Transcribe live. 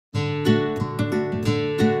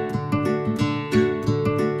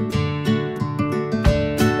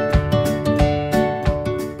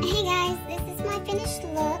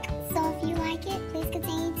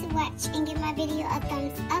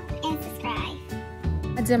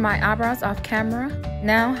I did my eyebrows off camera.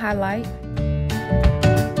 Now highlight.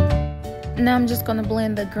 Now I'm just going to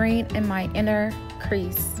blend the green in my inner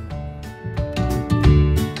crease.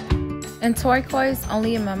 And turquoise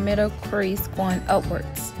only in my middle crease going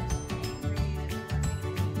upwards.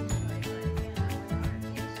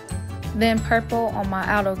 Then purple on my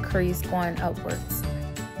outer crease going upwards.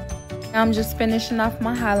 Now I'm just finishing off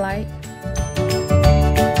my highlight.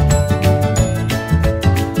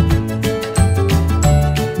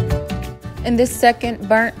 And this second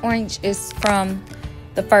burnt orange is from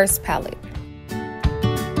the first palette.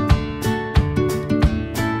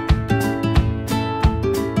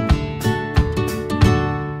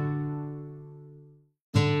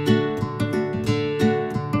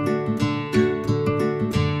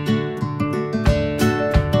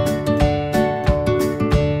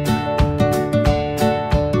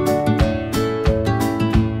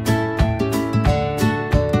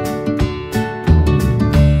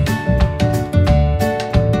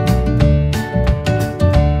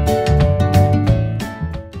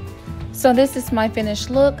 So this is my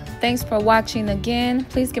finished look. Thanks for watching again.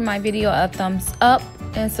 Please give my video a thumbs up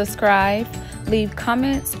and subscribe. Leave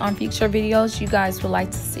comments on future videos you guys would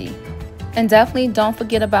like to see. And definitely don't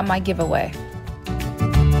forget about my giveaway.